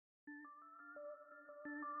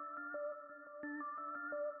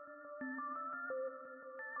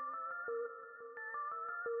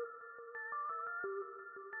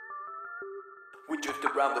We drift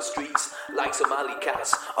around the streets like some alley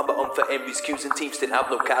cats. On the hunt for envy's cues and teams didn't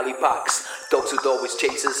have no cali packs. Dogs would always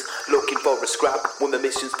chase us, looking for a scrap. When the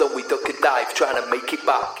mission's done we duck a dive, trying to make it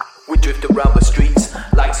back. We drift around the streets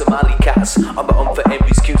like some alley cats. On the hunt for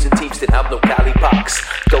envy's cues and teams didn't have no cali packs.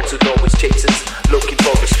 Dogs would always chase us, looking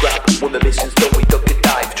for a scrap. When the mission's done we duck a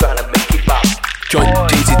dive, trying to make it back. Joint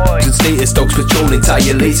dated and status, dogs patrolling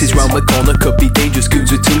tire laces. Round the corner could be dangerous,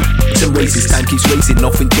 goons with two and races. Time keeps racing,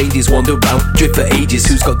 nothing changes, wander round, drift for ages.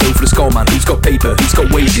 Who's got dough for the score man, who's got paper, who's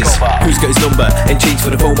got wages, who's got his number and change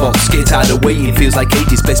for the phone box. Get tired of waiting, feels like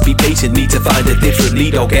ages, best be patient. Need to find a different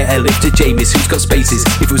lead or get a lift to James. Who's got spaces,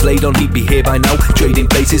 if it was laid on he'd be here by now.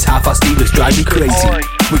 Trading places, half-assed dealers drive me crazy.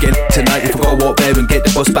 We get tonight, if we gotta walk there and get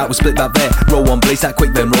the bus back, we'll split that there. Roll one, blaze that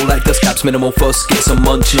quick then roll like dust caps, minimal fuss. Get some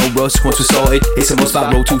munch, no rust, once we're sorted it's a must back.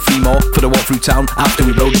 Roll 2, 3 more for the walk through town after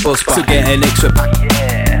we rode the bus back. So get an extra pack,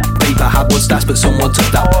 paper had one stats but someone took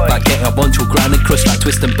that back. Get a bunch, we'll grind and crush that,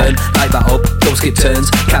 twist and burn, light that up, don't skip turns,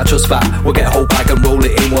 catch us fat. We'll get a whole bag and roll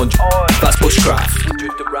it in one, that's bushcraft. We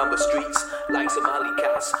drift around the streets like some alley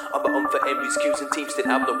cats. On the hunt for envy's cues and teams didn't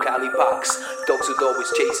have no cali packs. Dogs would always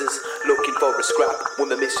chase us, looking for a scrap. When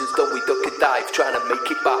the mission's done we duck a dive, trying to make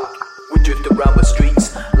it back. We drift around the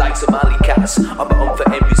streets like some alley cats. On the hunt for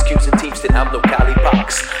envy's cues and teams didn't have no cali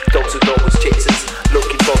packs. Dogs would always chase us,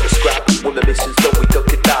 looking for a scrap. When the mission's done we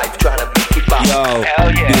duck a dive, trying to make it back. Yo,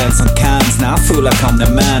 we learn some cams, now I feel like I'm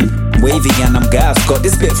the man. Wavy and I'm gas, got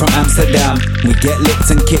this bit from Amsterdam. We get lips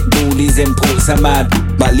and kick bullies, imports are mad.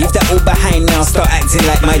 But leave that all behind now, start acting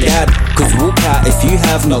like my dad. Cause walk out if you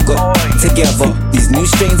have not got together. These new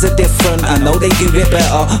strains are different, I know they do it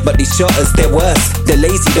better. But these shotters, they're worse, they're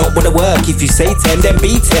lazy, don't wanna work. If you say 10, then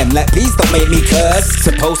be 10, like please don't make me curse.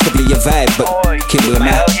 Supposed to be a vibe, but kid we're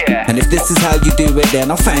mad. And if this is how you do it, then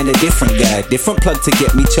I'll find a different guy, different plug to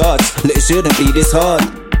get me charged. Look, it shouldn't be this hard,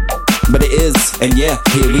 but it is, and yeah,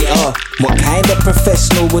 here we are. What kind of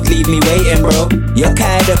professional would leave me waiting, bro? You're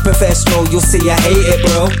kind of professional, you'll see I hate it,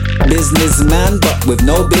 bro. Businessman, but with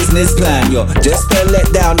no business plan. You're just a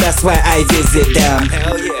letdown, that's why I visit down.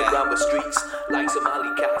 Hell yeah. Around the streets like some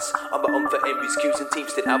alley cats. On the hunt for envy's cues and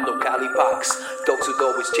teams didn't have no cali packs. Dogs would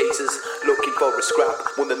always chase us, looking for a scrap.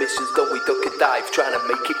 When the mission's done we duck a dive, trying to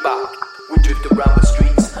make it back. We drift around the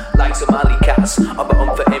streets like some alley cats. On the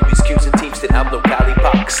hunt for envy's cues and teams didn't have no cali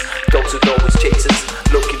packs. Dogs would always chase us,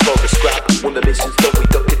 looking for a scrap. When the mission's done we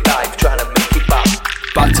duck a dive, trying to make it back.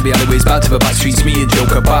 Back to the alleyways, back to the back streets, me and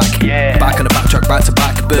Joka back. Back on the backtrack, back to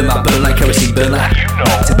back. Burn that, burn like kerosene, burn that.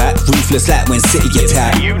 Back to back, ruthless like when city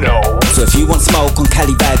attack. So if you want smoke on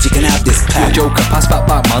Cali vibes, you can have this pack. Joka, pass back,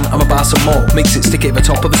 man, I'ma buy some more. Mix it, stick it at the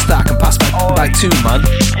top of the stack and pass back too, man.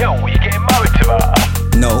 Yo, are you getting married to her?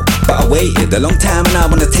 No, but I waited a long time and I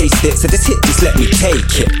wanna taste it. So this hit, just let me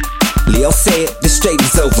take it. Leo say it, this strain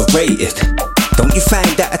is overrated. Don't you find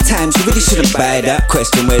that at times you really shouldn't buy that?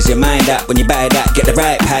 Question, where's your mind at when you buy that? Get the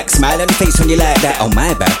right pack, smile on your face when you like that. Oh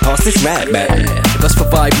my bad, pass this right back. If that's for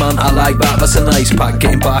vibe, man, I like that, that's a nice pack.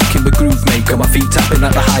 Getting back in the groove, mate, got my feet tapping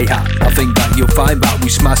at the hi-hat. I think that you'll find that we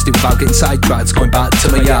smashed it without getting sidetracked. Going back to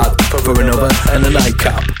my yard for another and a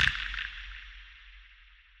nightcap.